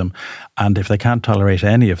way through them. And if they can't tolerate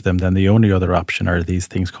any of them, then the only other option are these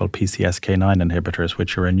things called PCSK9 inhibitors,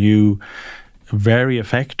 which are a new, very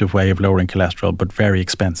effective way of lowering cholesterol, but very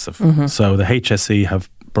expensive. Mm-hmm. So the HSE have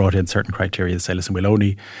brought in certain criteria to say, listen, we'll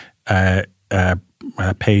only pay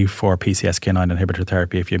for PCSK9 inhibitor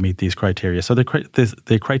therapy if you meet these criteria. So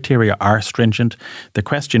the criteria are stringent. The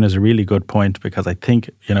question is a really good point because I think,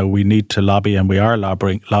 we need to lobby, and we are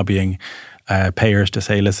lobbying payers to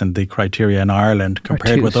say, listen, the criteria in Ireland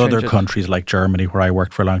compared with other countries like Germany, where I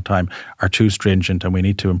worked for a long time, are too stringent, and we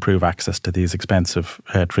need to improve access to these expensive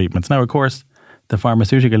treatments. Now, of course, the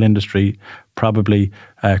pharmaceutical industry probably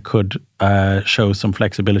could show some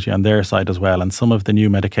flexibility on their side as well. And some of the new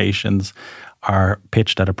medications are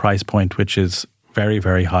pitched at a price point which is very,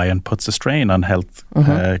 very high and puts a strain on health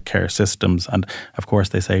care systems. And of course,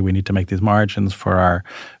 they say we need to make these margins for our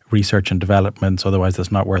research and development, otherwise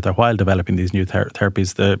it's not worth our while developing these new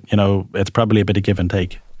therapies. It's probably a bit of give and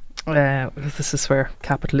take. This is where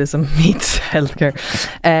capitalism meets healthcare.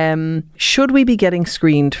 Should we be getting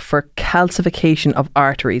screened for calcification of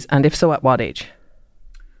arteries, and if so, at what age?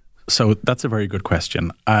 So that's a very good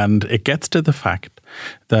question. And it gets to the fact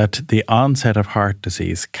that the onset of heart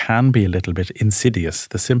disease can be a little bit insidious.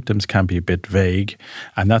 The symptoms can be a bit vague,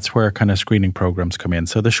 and that's where kind of screening programs come in.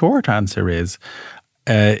 So the short answer is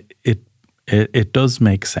it does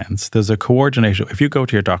make sense. There's a coordination. If you go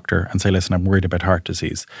to your doctor and say, listen, I'm worried about heart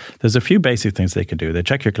disease, there's a few basic things they can do. They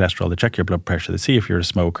check your cholesterol, they check your blood pressure, they see if you're a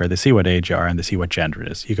smoker, they see what age you are, and they see what gender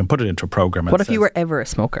it is. You can put it into a program. What if you were ever a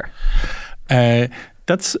smoker? If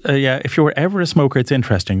you were ever a smoker, it's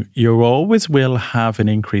interesting. You always will have an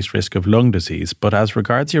increased risk of lung disease, but as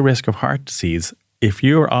regards your risk of heart disease, if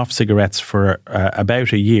you're off cigarettes for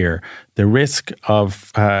about a year, the risk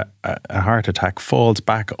of a heart attack falls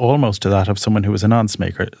back almost to that of someone who is a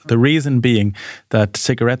non-smoker. The reason being that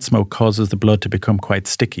cigarette smoke causes the blood to become quite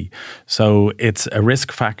sticky. So it's a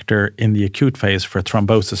risk factor in the acute phase for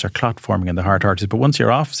thrombosis or clot forming in the heart arteries. But once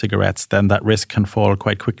you're off cigarettes, then that risk can fall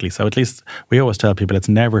quite quickly. So at least we always tell people it's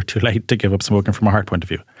never too late to give up smoking from a heart point of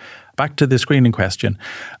view. Back to the screening question,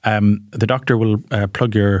 the doctor will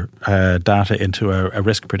plug your data into a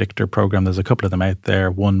risk predictor program. There's a couple of them out there,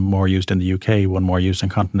 one more used in the UK, one more used in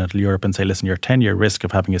continental Europe, and say, listen, your 10-year risk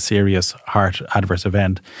of having a serious heart adverse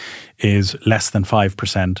event is less than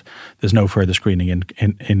 5%. There's no further screening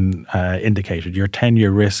indicated. Your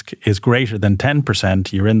 10-year risk is greater than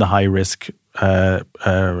 10%. You're in the high risk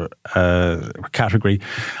category,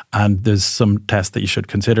 and there's some tests that you should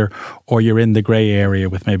consider, or you're in the grey area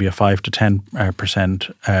with maybe a 5 to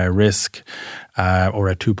 10% risk, or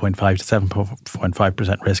a 2.5 to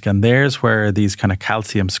 7.5% risk. And there's where these kind of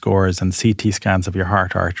calcium scores and CT scans of your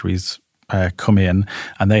heart arteries come in,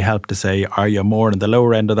 and they help to say, are you more in the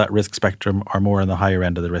lower end of that risk spectrum or more in the higher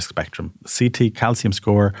end of the risk spectrum? CT calcium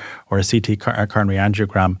score or a CT coronary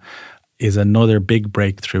angiogram is another big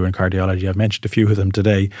breakthrough in cardiology. I've mentioned a few of them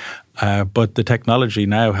today, but the technology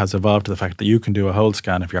now has evolved to the fact that you can do a whole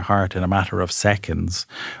scan of your heart in a matter of seconds.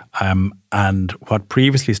 And what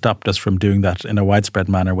previously stopped us from doing that in a widespread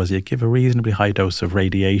manner was you give a reasonably high dose of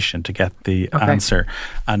radiation to get the answer.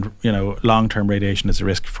 And, long-term radiation is a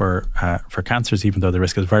risk for cancers, even though the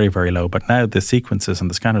risk is very, very low. But now the sequences and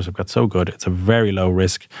the scanners have got so good, it's a very low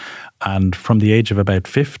risk. And from the age of about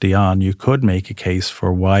 50 on, you could make a case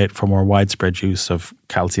for more widespread use of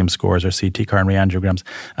calcium scores or CT coronary angiograms.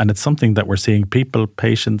 And it's something that we're seeing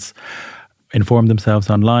patients inform themselves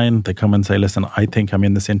online. They come and say, listen, I think I'm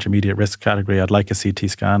in this intermediate risk category. I'd like a CT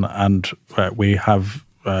scan. And we have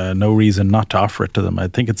no reason not to offer it to them. I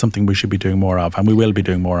think it's something we should be doing more of, and we will be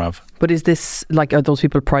doing more of. But is this are those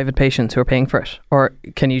people private patients who are paying for it? Or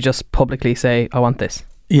can you just publicly say, I want this?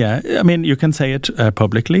 Yeah, I mean, you can say it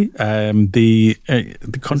publicly. The country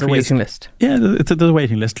There's a waiting list. Yeah, there's a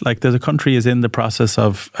waiting list. Like, there's a country is in the process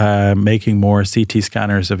of making more CT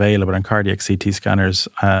scanners available and cardiac CT scanners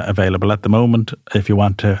available. At the moment, if you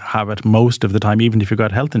want to have it, most of the time, even if you've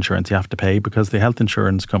got health insurance, you have to pay because the health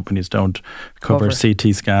insurance companies don't cover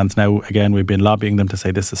CT scans. Now, again, we've been lobbying them to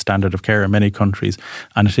say this is standard of care in many countries,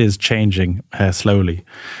 and it is changing slowly.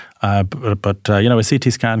 But a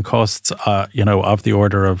CT scan costs, of the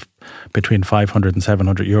order of between 500 and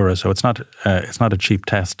 700 euros. So it's not a cheap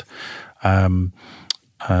test. But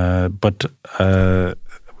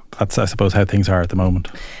that's, I suppose, how things are at the moment.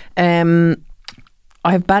 I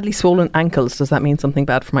have badly swollen ankles. Does that mean something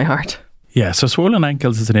bad for my heart? Yeah, so swollen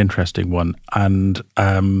ankles is an interesting one. And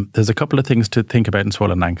there's a couple of things to think about in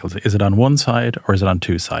swollen ankles. Is it on one side or is it on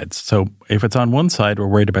two sides? So if it's on one side, we're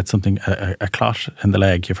worried about something, a clot in the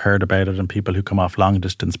leg. You've heard about it, and people who come off long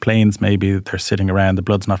distance planes, maybe they're sitting around, the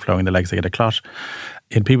blood's not flowing in the legs, they get a clot.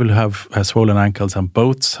 In people who have swollen ankles on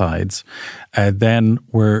both sides,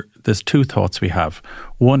 there's two thoughts we have.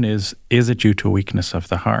 One is it due to a weakness of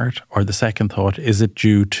the heart? Or the second thought, is it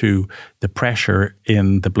due to the pressure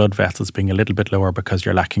in the blood vessels being a little bit lower because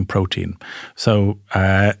you're lacking protein? So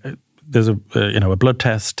there's a blood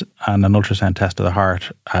test and an ultrasound test of the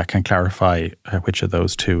heart can clarify which of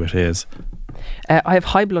those two it is. I have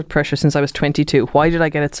high blood pressure since I was 22. Why did I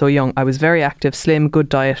get it so young? I was very active, slim, good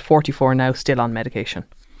diet, 44 now, still on medication.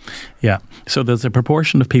 Yeah, so there's a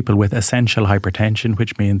proportion of people with essential hypertension,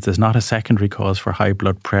 which means there's not a secondary cause for high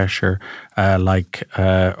blood pressure, like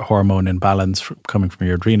hormone imbalance coming from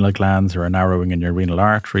your adrenal glands, or a narrowing in your renal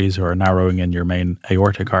arteries, or a narrowing in your main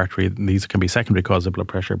aortic artery. These can be secondary causes of blood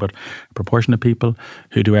pressure, but a proportion of people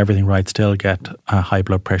who do everything right still get high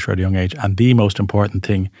blood pressure at a young age. And the most important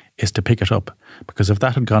thing is to pick it up, because if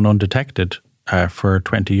that had gone undetected for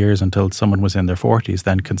 20 years until someone was in their 40s,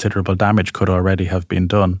 then considerable damage could already have been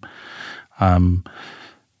done.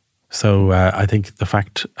 So I think the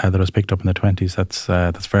fact that it was picked up in the 20s,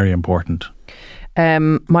 that's very important.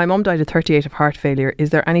 My mum died at 38 of heart failure.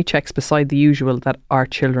 Is there any checks beside the usual that our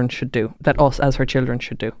children should do, that us as her children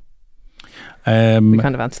should do? We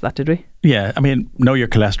kind of answered that, did we? Yeah, I mean, know your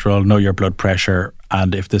cholesterol, know your blood pressure,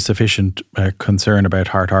 and if there's sufficient concern about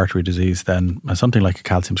heart artery disease, then something like a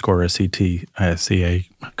calcium score or a CT, CA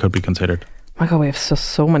could be considered. My God, we have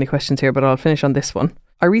so many questions here, but I'll finish on this one.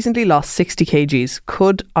 I recently lost 60 kgs.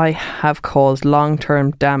 Could I have caused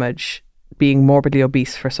long-term damage being morbidly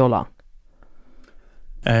obese for so long?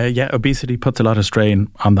 Yeah, obesity puts a lot of strain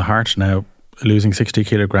on the heart. Now, losing 60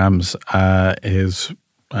 kilograms is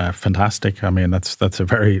fantastic. I mean, that's a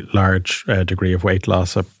very large degree of weight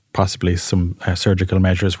loss. Possibly some surgical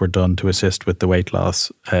measures were done to assist with the weight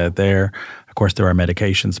loss there. Of course, there are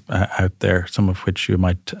medications out there, some of which you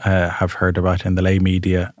might have heard about in the lay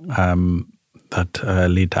media, that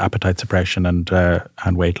lead to appetite suppression and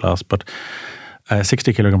weight loss. But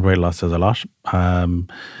 60 kilogram weight loss is a lot. Having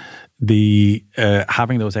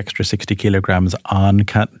those extra 60 kilograms on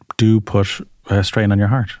do put strain on your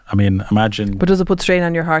heart. I mean, imagine. But does it put strain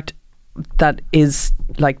on your heart that is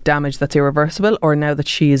like damage that's irreversible, or now that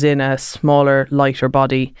she is in a smaller, lighter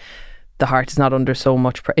body, the heart is not under so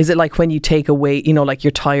much pressure? Is it like when you take away, like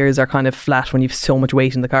your tyres are kind of flat when you've so much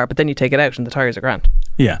weight in the car, but then you take it out and the tyres are grand?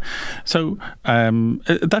 Yeah. So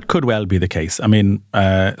that could well be the case. I mean,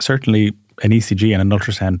 certainly an ECG and an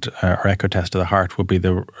ultrasound or echo test of the heart would be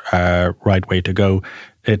the right way to go.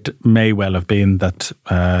 It may well have been that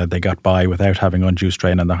they got by without having undue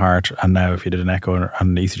strain on the heart, and now if you did an echo and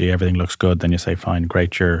an ECG, everything looks good, then you say, fine,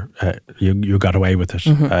 great, you got away with it.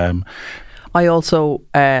 Mm-hmm. I also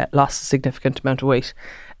lost a significant amount of weight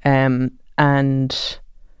and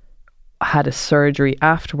had a surgery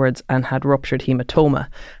afterwards and had ruptured hematoma.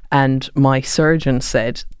 And my surgeon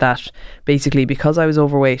said that basically because I was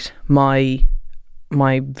overweight, my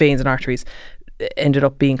veins and arteries ended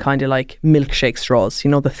up being kind of like milkshake straws,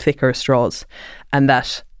 the thicker straws, and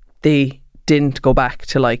that they didn't go back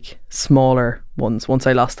to like smaller ones once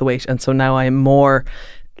I lost the weight. And so now I'm more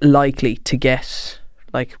likely to get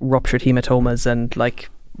like ruptured hematomas, and like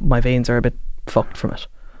my veins are a bit fucked from it.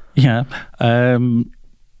 Yeah.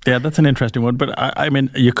 Yeah, that's an interesting one. But I mean,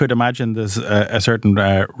 you could imagine there's a certain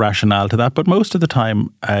rationale to that. But most of the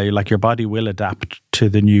time, like your body will adapt to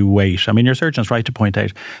the new weight. I mean, your surgeon's right to point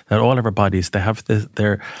out that all of our bodies, they have this,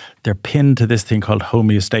 they're pinned to this thing called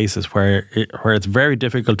homeostasis, where it's very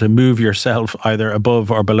difficult to move yourself either above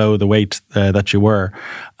or below the weight that you were,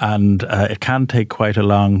 and it can take quite a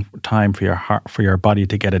long time for your body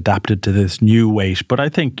to get adapted to this new weight. But I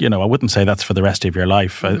think, I wouldn't say that's for the rest of your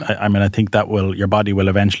life. I mean, I think that your body will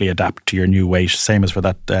eventually adapt to your new weight. Same as for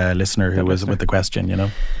that listener who was with the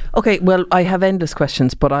question. Okay, well, I have endless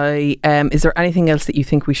questions, but is there anything else that you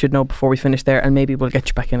think we should know before we finish there? And maybe we'll get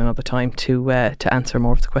you back in another time to answer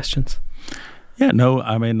more of the questions. Yeah, no,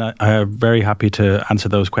 I mean, I'm very happy to answer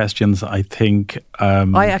those questions. I think...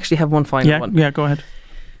 I actually have one final one. Yeah, go ahead.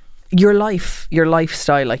 Your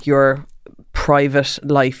lifestyle, like your private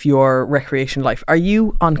life, your recreation life, are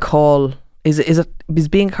you on call? Is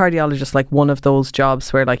being a cardiologist like one of those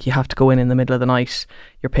jobs where like you have to go in the middle of the night?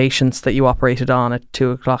 Your patients that you operated on at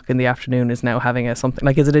 2:00 in the afternoon is now having something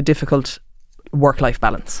like, is it a difficult work-life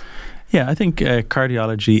balance? Yeah, I think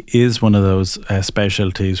cardiology is one of those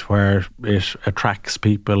specialties where it attracts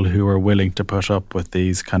people who are willing to put up with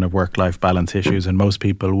these kind of work-life balance issues, and most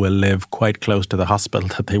people will live quite close to the hospital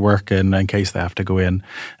that they work in case they have to go in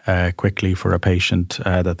quickly for a patient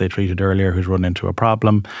that they treated earlier who's run into a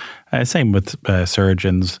problem. Same with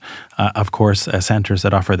surgeons. Of course, centres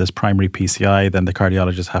that offer this primary PCI, then the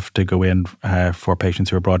cardiologists have to go in for patients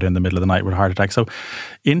who are brought in the middle of the night with a heart attack. So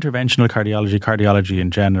interventional cardiology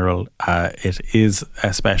in general, it is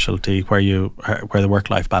a specialty where the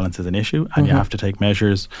work-life balance is an issue, and you have to take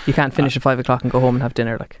measures. You can't finish at 5:00 and go home and have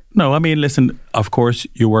dinner. No, I mean, listen, of course,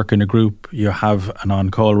 you work in a group, you have an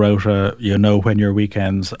on-call rota, you know when your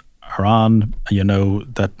weekends are on, you know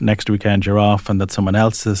that next weekend you're off, and that someone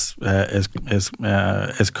else is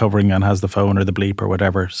covering and has the phone or the bleep or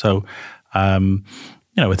whatever. So,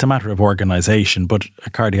 it's a matter of organisation. But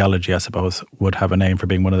cardiology, I suppose, would have a name for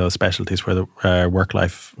being one of those specialties where the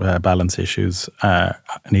work-life balance issues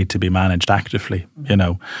need to be managed actively.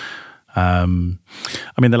 I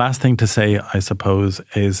mean, the last thing to say, I suppose,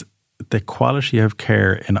 is the quality of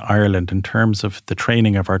care in Ireland in terms of the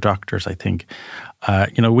training of our doctors. I think,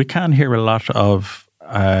 we can hear a lot of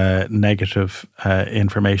negative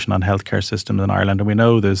information on healthcare systems in Ireland, and we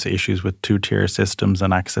know there's issues with two-tier systems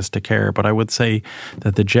and access to care. But I would say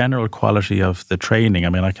that the general quality of the training, I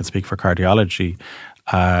mean, I can speak for cardiology.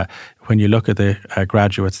 When you look at the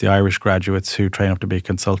graduates, the Irish graduates who train up to be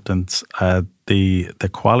consultants, the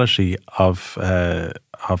quality of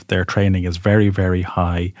their training is very, very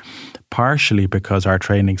high, partially because our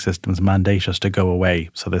training systems mandate us to go away.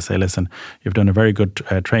 So they say, listen, you've done a very good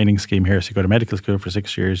training scheme here. So you go to medical school for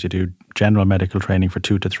 6 years, you do general medical training for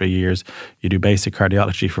 2 to 3 years, you do basic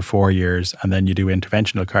cardiology for 4 years, and then you do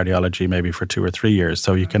interventional cardiology maybe for 2 or 3 years.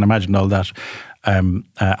 So you can imagine all that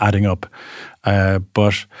adding up.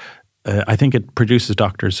 But I think it produces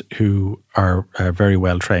doctors who are very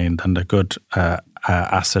well trained and a good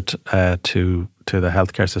asset to the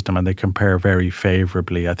healthcare system, and they compare very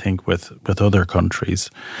favourably, I think, with other countries.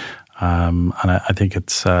 And I think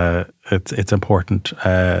it's important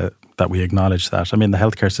that we acknowledge that. I mean, the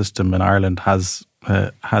healthcare system in Ireland has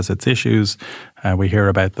its issues. We hear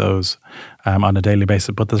about those on a daily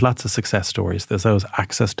basis, but there's lots of success stories. There's those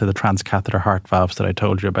access to the transcatheter heart valves that I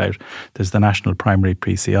told you about. There's the National Primary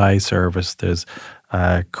PCI Service. There's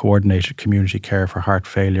coordinated community care for heart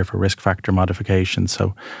failure, for risk factor modification.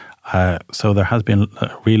 So there has been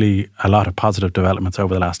really a lot of positive developments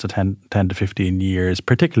over the last 10 to 15 years,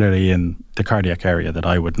 particularly in the cardiac area that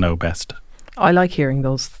I would know best. I like hearing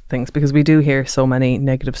those things because we do hear so many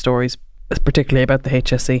negative stories, particularly about the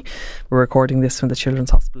HSE. We're recording this when the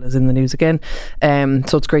Children's Hospital is in the news again.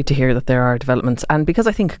 So it's great to hear that there are developments. And because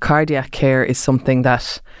I think cardiac care is something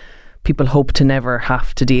that people hope to never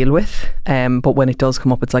have to deal with. But when it does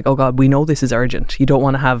come up, it's like, oh God, we know this is urgent. You don't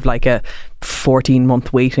want to have like a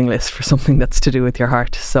 14-month waiting list for something that's to do with your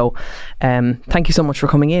heart. So thank you so much for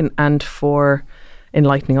coming in and for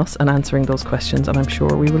enlightening us and answering those questions. And I'm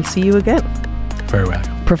sure we will see you again. Very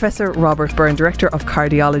welcome. Professor Robert Byrne, Director of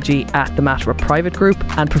Cardiology at the Mattera Private Group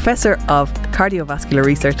and Professor of Cardiovascular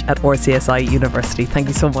Research at RCSI University. Thank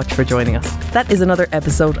you so much for joining us. That is another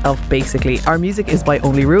episode of Basically. Our music is by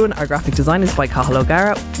Only Ruin. Our graphic design is by Cathal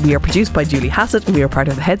O'Gara. We are produced by Julie Hassett and we are part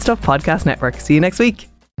of the Head Stuff Podcast Network. See you next week.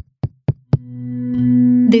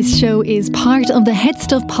 This show is part of the Head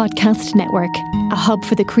Stuff Podcast Network, a hub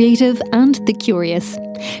for the creative and the curious.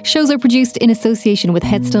 Shows are produced in association with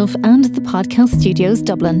Head Stuff and the Podcast Studios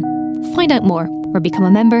Dublin. Find out more or become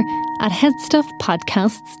a member at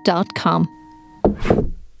headstuffpodcasts.com.